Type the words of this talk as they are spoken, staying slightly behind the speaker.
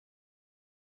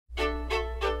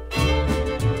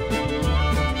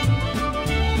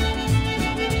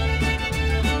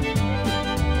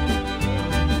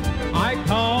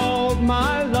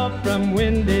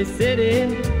Windy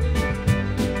City.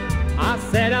 I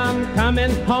said I'm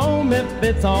coming home if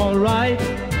it's all right.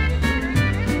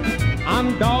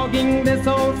 I'm dogging this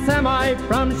old semi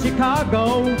from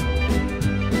Chicago.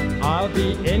 I'll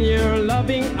be in your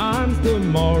loving arms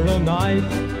tomorrow night.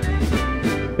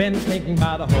 Been thinking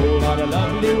about a whole lot of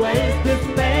lovely ways to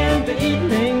spend the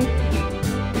evening.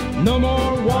 No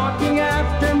more walking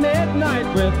after midnight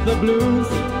with the blues.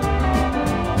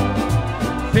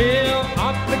 Fill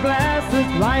up the glasses,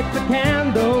 light the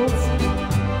candles,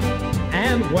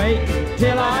 and wait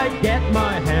till I get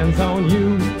my hands on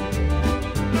you.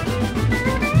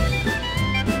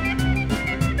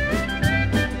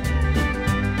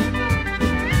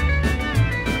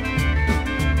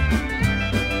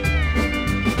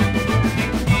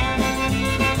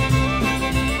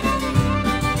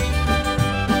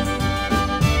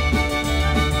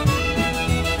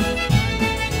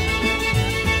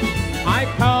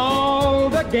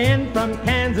 Again from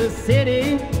Kansas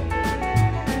City,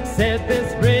 said this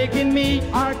rig and me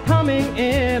are coming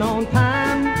in on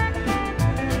time.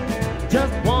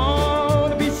 Just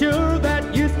want to be sure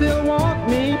that you still want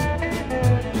me,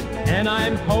 and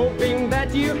I'm hoping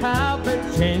that you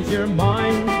haven't changed your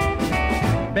mind.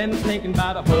 Been thinking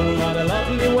about a whole lot of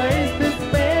lovely ways to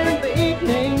spend the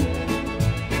evening.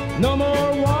 No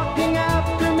more walking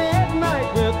after midnight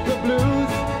with the blues.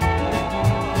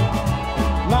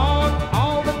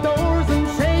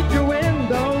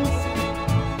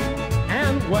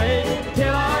 Wait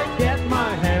till I